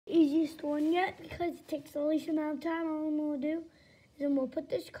easiest one yet because it takes the least amount of time. All I'm going to do is I'm going to put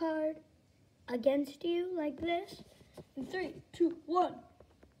this card against you like this. In 3, 2, 1.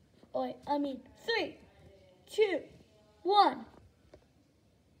 Oh, wait, 3, 2, 1.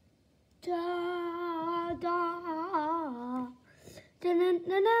 Da, da, da, na,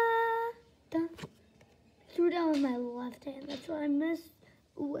 na, na, da. Threw down with my left hand. That's why I missed.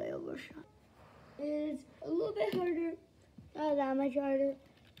 Way overshot. It's a little bit harder. Not that much harder.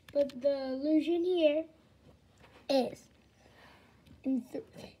 But the illusion here is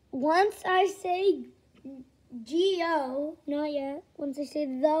once I say G-O, not yet, once I say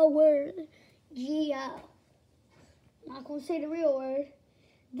the word G-O, I'm not going to say the real word,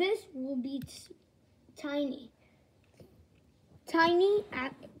 this will be tiny. Tiny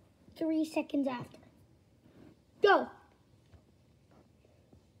at 3 seconds after. Go!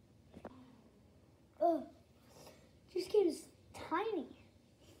 Oh, this kid is tiny.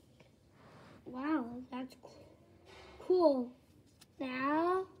 Wow, that's cool.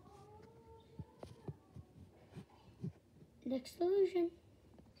 Now, next illusion.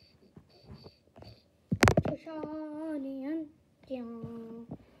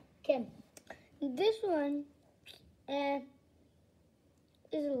 Okay, this one is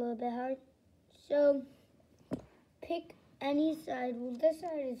a little bit hard. So, pick any side. Well, this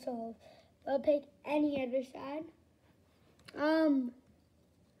side is solved. I'll pick any other side.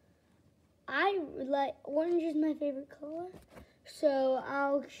 Orange is my favorite color, so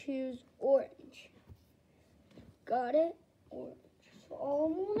I'll choose orange. Got it? Orange. So all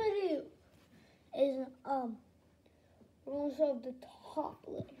I'm gonna do is we're gonna solve the top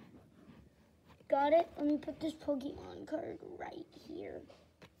layer. Got it? Let me put this Pokemon card right here,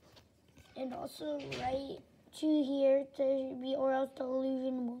 and also right to here to be, or else the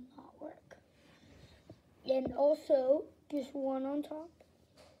illusion will not work. And also just one on top.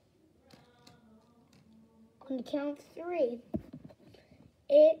 On the count of 3,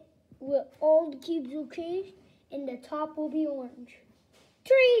 all the cubes will change, and the top will be orange.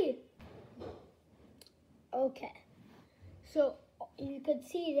 3. Okay. So you could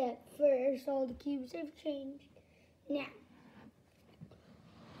see that first all the cubes have changed. Now,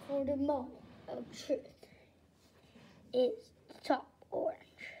 for the moment of truth, is the top orange.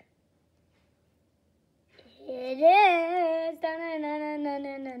 It is.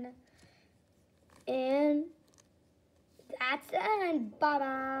 Da-na-na-na-na-na-na. And that's it.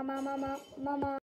 Bye-bye, mama.